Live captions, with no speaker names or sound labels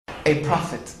a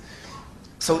prophet.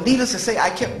 So needless to say, I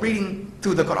kept reading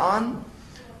through the Quran,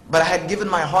 but I had given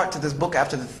my heart to this book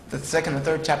after the second or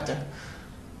third chapter.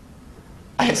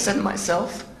 I had said to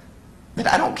myself that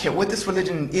I don't care what this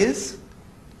religion is,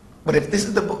 but if this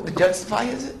is the book that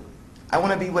justifies it, I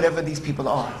want to be whatever these people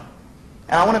are.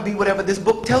 And I want to be whatever this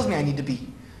book tells me I need to be.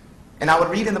 And I would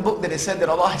read in the book that it said that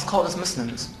Allah has called us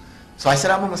Muslims. So I said,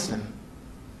 I'm a Muslim.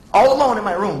 All alone in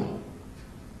my room.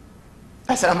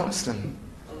 I said, I'm a Muslim.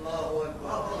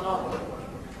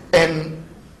 And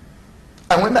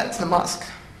I went back to the mosque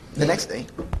the next day.